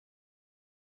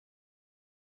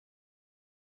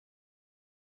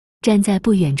站在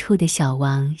不远处的小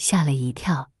王吓了一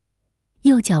跳，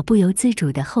右脚不由自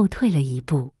主地后退了一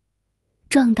步，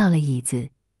撞到了椅子。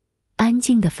安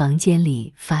静的房间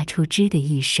里发出吱的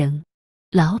一声。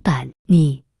老板，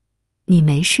你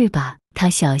没事吧？他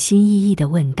小心翼翼地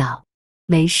问道。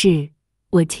没事，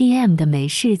我 TM 的没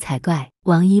事才怪。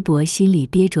王一博心里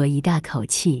憋着一大口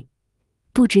气，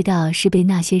不知道是被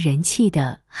那些人气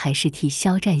的，还是替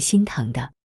肖战心疼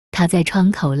的。他在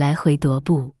窗口来回踱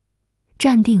步，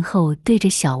站定后对着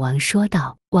小王说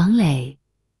道：王磊，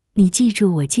你记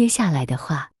住我接下来的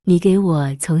话，你给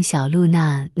我从小路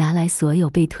那拿来所有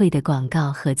被退的广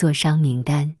告合作商名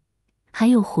单，还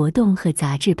有活动和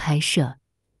杂志拍摄，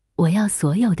我要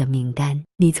所有的名单，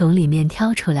你从里面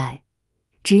挑出来，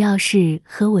只要是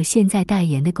和我现在代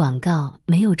言的广告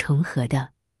没有重合的，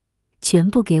全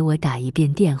部给我打一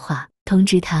遍电话，通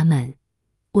知他们，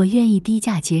我愿意低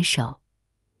价接手。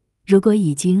如果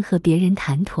已经和别人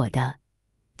谈妥的，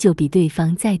就比对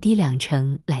方再低2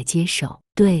成来接手。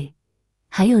对，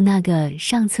还有那个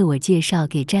上次我介绍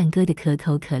给战哥的可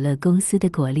口可乐公司的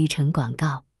果粒橙广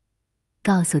告，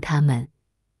告诉他们，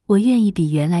我愿意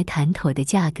比原来谈妥的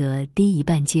价格低1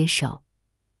半接手。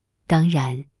当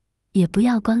然，也不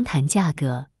要光谈价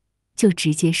格，就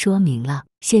直接说明了。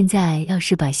现在要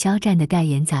是把肖战的代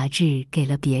言杂志给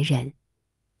了别人，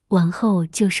往后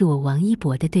就是我王一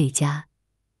博的对家，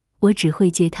我只会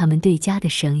接他们对家的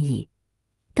生意，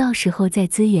到时候在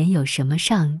资源有什么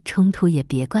上冲突也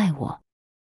别怪我。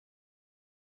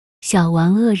小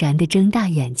王愕然地睁大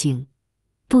眼睛，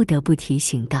不得不提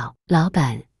醒道：老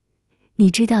板，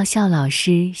你知道肖老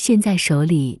师现在手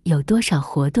里有多少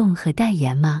活动和代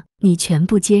言吗？你全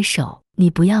部接手，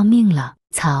你不要命了？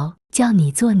曹，叫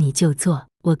你做你就做，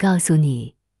我告诉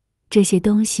你，这些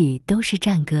东西都是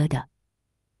战哥的，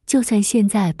就算现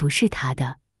在不是他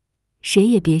的，谁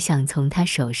也别想从他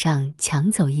手上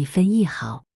抢走1分1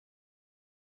毫。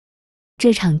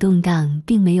这场动荡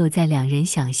并没有在两人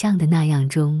想象的那样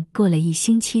中过了1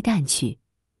星期淡去，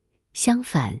相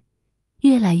反，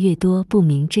越来越多不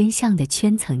明真相的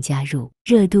圈层加入，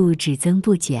热度只增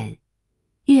不减。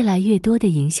越来越多的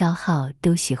营销号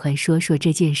都喜欢说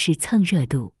这件事蹭热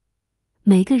度，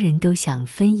每个人都想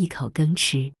分一口羹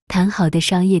吃。谈好的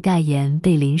商业代言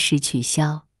被临时取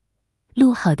消，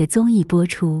录好的综艺播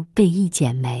出被一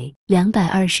剪没。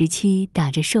227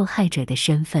打着受害者的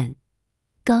身份，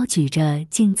高举着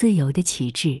净自由的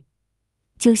旗帜，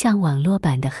就像网络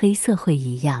版的黑社会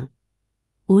一样，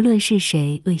无论是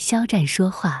谁为肖战说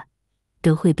话，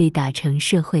都会被打成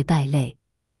社会败类，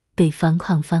被方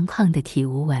框的体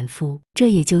无完肤。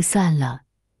这也就算了，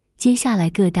接下来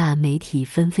各大媒体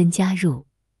纷纷加入。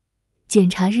检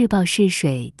察日报试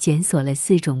水检索了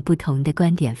4种不同的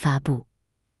观点发布，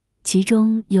其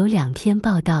中有2篇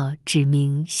报道指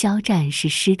明肖战是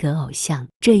诗格偶像。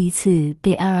这一次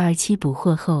被227捕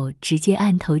获后，直接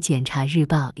按头检察日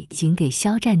报已经给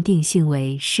肖战定性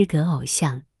为诗格偶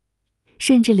像，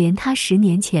甚至连他10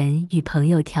年前与朋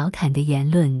友调侃的言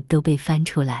论都被翻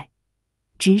出来，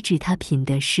直指他品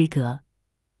德失格，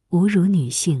侮辱女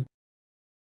性。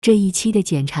这一期的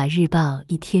检察日报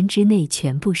1天之内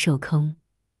全部售空，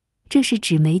这是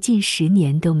纸媒近10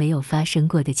年都没有发生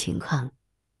过的情况。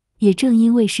也正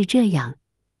因为是这样，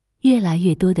越来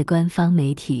越多的官方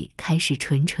媒体开始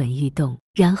蠢欲动，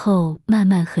然后慢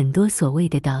慢很多所谓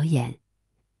的导演、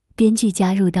编剧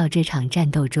加入到这场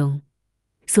战斗中，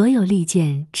所有利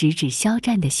剑直指肖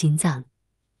战的心脏，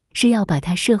是要把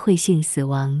他社会性死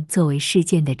亡作为事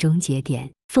件的终结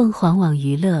点。凤凰网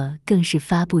娱乐更是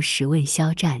发布10问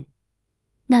肖战，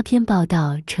那篇报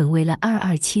道成为了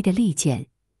227的利剑，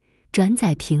转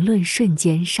载评论瞬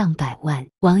间上百万。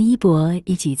王一博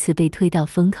也几次被推到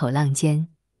风口浪尖，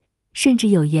甚至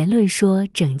有言论说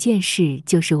整件事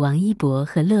就是王一博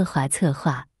和乐华策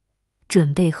划，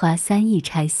准备花3亿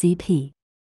拆 CP。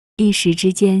 一时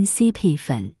之间 CP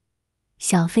粉、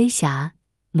小飞侠、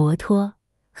摩托、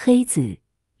黑子、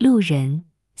路人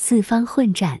4方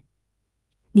混战，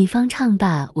你方唱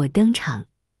罢我登场。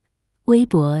微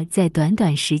博在短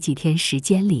短10几天时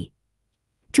间里，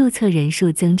注册人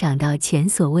数增长到前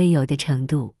所未有的程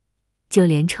度，就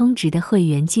连充值的会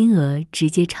员金额直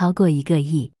接超过1个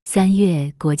亿。3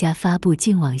月国家发布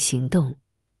净网行动，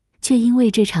却因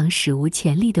为这场史无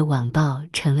前例的网暴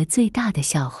成了最大的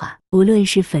笑话。无论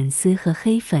是粉丝和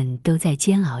黑粉都在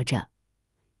煎熬着，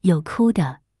有哭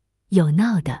的，有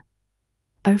闹的。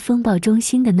而风暴中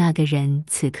心的那个人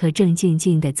此刻正静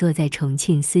静地坐在重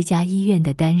庆私家医院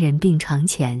的单人病床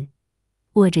前，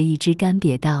握着一只干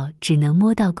瘪到只能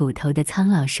摸到骨头的苍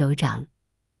老手掌，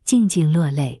静静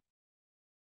落泪。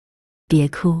别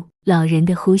哭，老人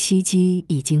的呼吸机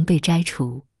已经被摘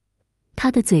除，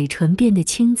他的嘴唇变得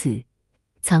青紫，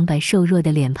苍白瘦弱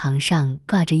的脸庞上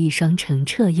挂着一双澄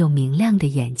澈又明亮的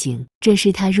眼睛，这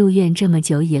是他入院这么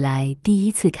久以来第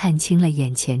一次看清了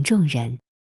眼前众人。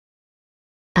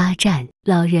阿战，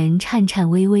老人颤颤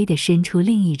巍巍地伸出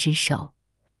另一只手，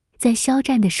在肖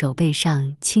战的手背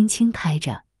上轻轻拍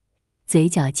着，嘴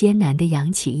角艰难地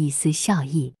扬起一丝笑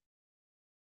意。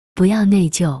不要内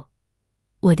疚，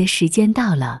我的时间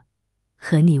到了，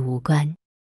和你无关。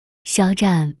肖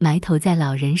战埋头在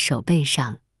老人手背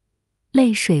上，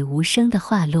泪水无声地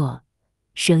滑落，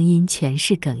声音全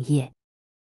是哽咽。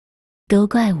都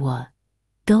怪我，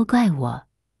都怪我，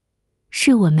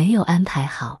是我没有安排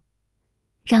好，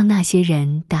让那些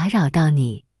人打扰到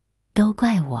你，都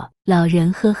怪我。老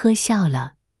人呵呵笑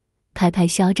了，拍拍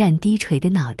肖战低垂的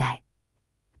脑袋，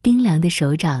冰凉的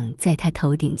手掌在他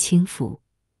头顶轻抚。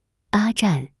阿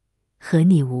战，和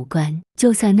你无关，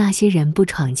就算那些人不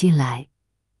闯进来，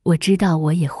我知道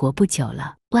我也活不久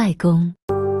了。外公。